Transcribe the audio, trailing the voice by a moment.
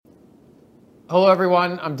Hello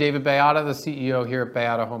everyone, I'm David Baiada, the CEO here at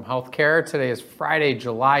Baiada Home Healthcare. Today is Friday,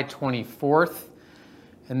 July 24th,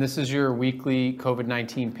 and this is your weekly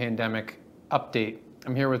COVID-19 pandemic update.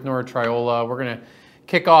 I'm here with Nora Triola. We're going to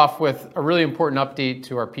kick off with a really important update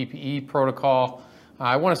to our PPE protocol.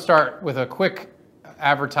 I want to start with a quick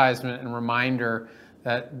advertisement and reminder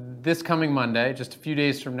that this coming Monday, just a few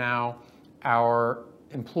days from now, our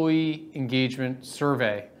employee engagement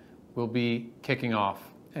survey will be kicking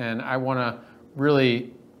off. And I want to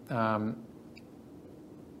really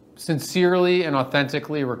sincerely and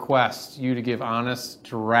authentically request you to give honest,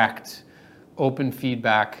 direct, open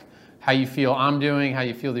feedback, how you feel I'm doing, how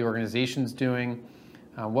you feel the organization's doing,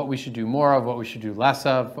 what we should do more of, what we should do less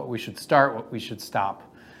of, what we should start, what we should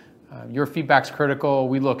stop. Your feedback's critical.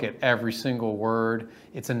 We look at every single word.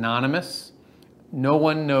 It's anonymous. No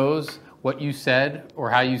one knows what you said or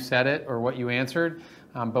how you said it or what you answered,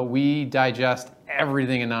 but we digest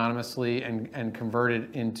everything anonymously and convert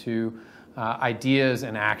it into ideas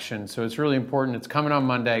and action. So it's really important. It's coming on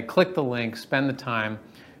Monday. Click the link, spend the time.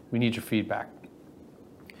 We need your feedback.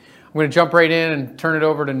 I'm going to jump right in and turn it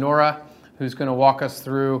over to Nora, who's going to walk us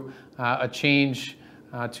through a change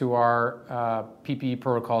to our PPE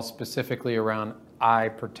protocol, specifically around eye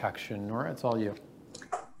protection. Nora, it's all you.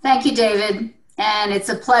 Thank you, David. And it's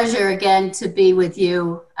a pleasure again to be with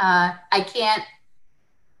you. I can't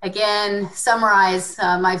again summarize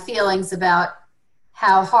my feelings about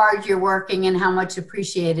how hard you're working and how much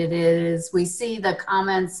appreciated it is. We see the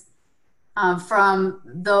comments from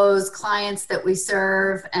those clients that we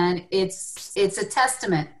serve, and it's a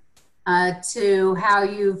testament to how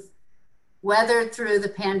you've weathered through the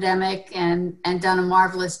pandemic and done a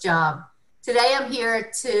marvelous job. Today I'm here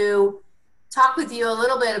to talk with you a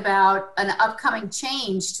little bit about an upcoming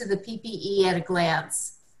change to the PPE at a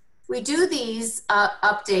glance. We do these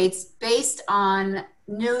updates based on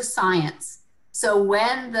new science. So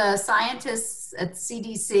when the scientists at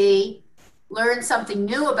CDC learn something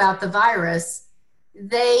new about the virus,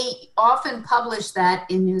 they often publish that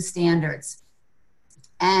in new standards.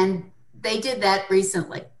 And they did that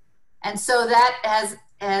recently. And so that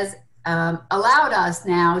has allowed us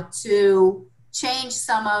now to change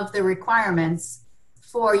some of the requirements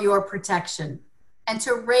for your protection and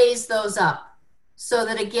to raise those up so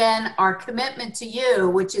that, again, our commitment to you,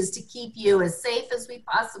 which is to keep you as safe as we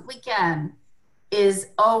possibly can, is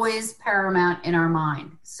always paramount in our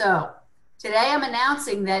mind. So today I'm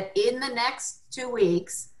announcing that in the next 2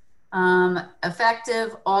 weeks,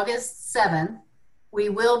 effective August 7th, we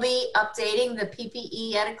will be updating the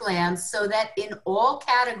PPE at a glance so that in all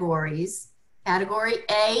categories, category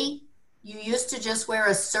A, you used to just wear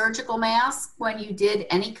a surgical mask when you did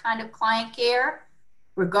any kind of client care,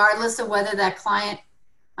 regardless of whether that client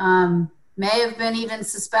may have been even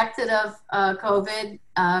suspected of COVID,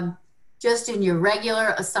 just in your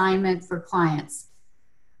regular assignment for clients.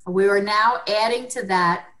 We are now adding to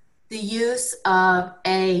that the use of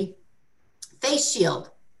a face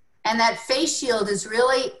shield. And that face shield is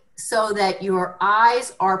really so that your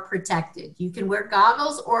eyes are protected. You can wear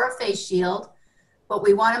goggles or a face shield, but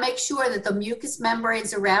we want to make sure that the mucous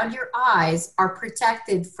membranes around your eyes are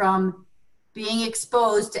protected from being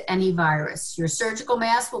exposed to any virus. Your surgical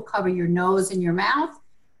mask will cover your nose and your mouth,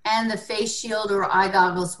 and the face shield or eye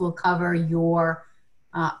goggles will cover your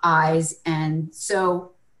eyes. And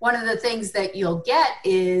so one of the things that you'll get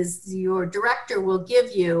is your director will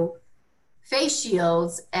give you face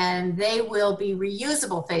shields, and they will be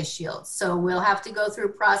reusable face shields. So we'll have to go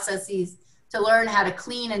through processes to learn how to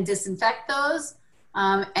clean and disinfect those.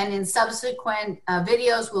 And in subsequent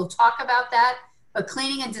videos, we'll talk about that. But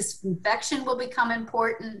cleaning and disinfection will become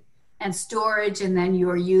important, and storage, and then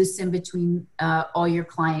your use in between all your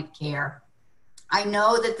client care. I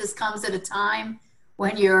know that this comes at a time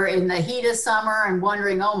when you're in the heat of summer and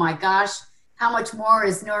wondering, oh my gosh, how much more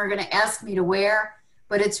is Nora going to ask me to wear?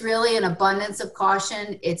 But it's really an abundance of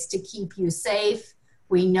caution. It's to keep you safe.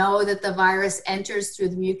 We know that the virus enters through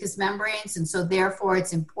the mucous membranes, and so therefore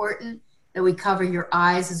it's important that we cover your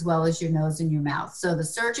eyes as well as your nose and your mouth. So the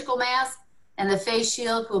surgical mask and the face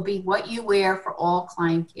shield will be what you wear for all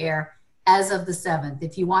client care as of the 7th.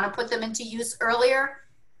 If you want to put them into use earlier,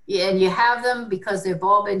 and you have them because they've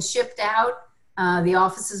all been shipped out, the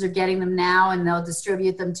offices are getting them now and they'll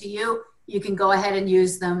distribute them to you. You can go ahead and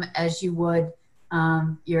use them as you would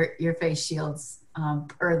your face shields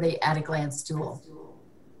per the at a glance tool.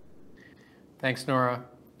 Thanks, Nora.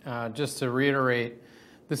 Just to reiterate,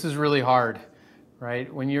 this is really hard,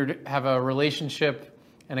 right? When you have a relationship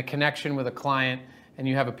and a connection with a client and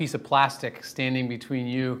you have a piece of plastic standing between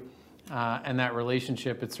you and that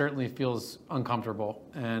relationship, it certainly feels uncomfortable.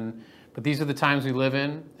 And But these are the times we live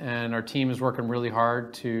in, and our team is working really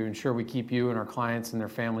hard to ensure we keep you and our clients and their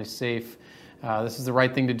families safe. This is the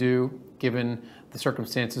right thing to do given the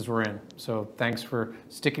circumstances we're in. So thanks for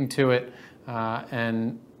sticking to it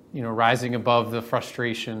and rising above the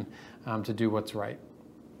frustration to do what's right.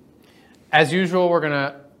 As usual, we're going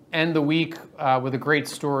to end the week with a great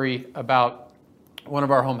story about one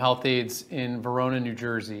of our home health aides in Verona, New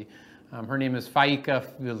Jersey. Her name is Faika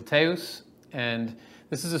Vilteus, and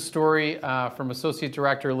this is a story from Associate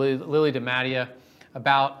Director Lily DiMattia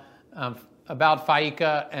about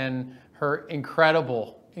Faika and her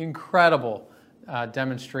incredible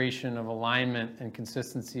demonstration of alignment and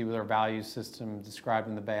consistency with our value system described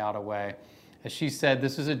in the Baiada way. As she said,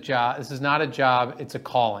 this is a job. This is not a job, it's a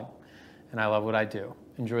calling. And I love what I do.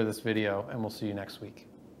 Enjoy this video, and we'll see you next week.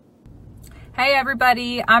 Hey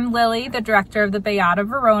everybody, I'm Lily, the director of the Baiada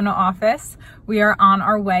Verona office. We are on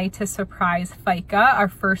our way to surprise Faika, our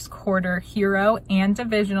first quarter hero and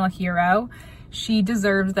divisional hero. She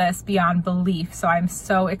deserves this beyond belief, so I'm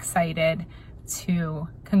so excited to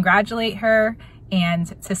congratulate her and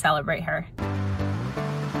to celebrate her.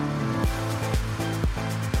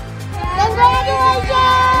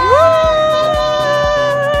 Congratulations! Woo!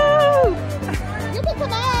 You can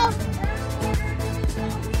come out.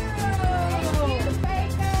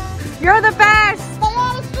 You're the best!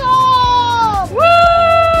 Baiada strong! Woo!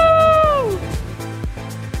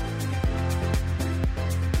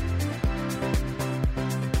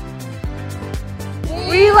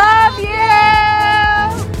 We love you!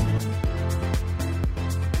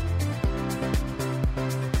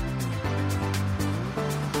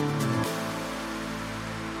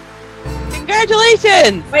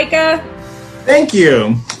 Congratulations! Faika! Thank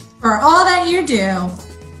you. For all that you do.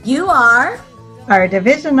 You are our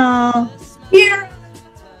divisional here.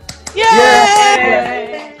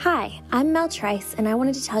 Yay! Hi, I'm Mel Trice, and I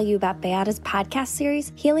wanted to tell you about Baiada's podcast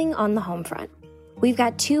series, Healing on the Home Front. We've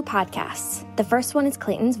got 2 podcasts. The first one is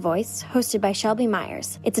Clayton's Voice, hosted by Shelby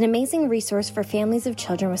Myers. It's an amazing resource for families of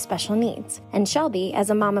children with special needs. And Shelby, as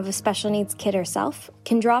a mom of a special needs kid herself,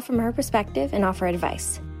 can draw from her perspective and offer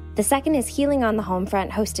advice. The second is Healing on the Home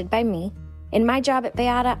Front, hosted by me. In my job at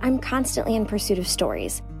Baiada, I'm constantly in pursuit of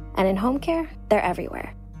stories. And in home care, they're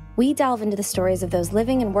everywhere. We delve into the stories of those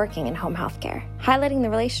living and working in home health care, highlighting the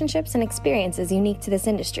relationships and experiences unique to this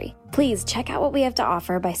industry. Please check out what we have to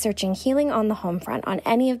offer by searching Healing on the Home Front on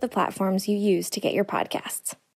any of the platforms you use to get your podcasts.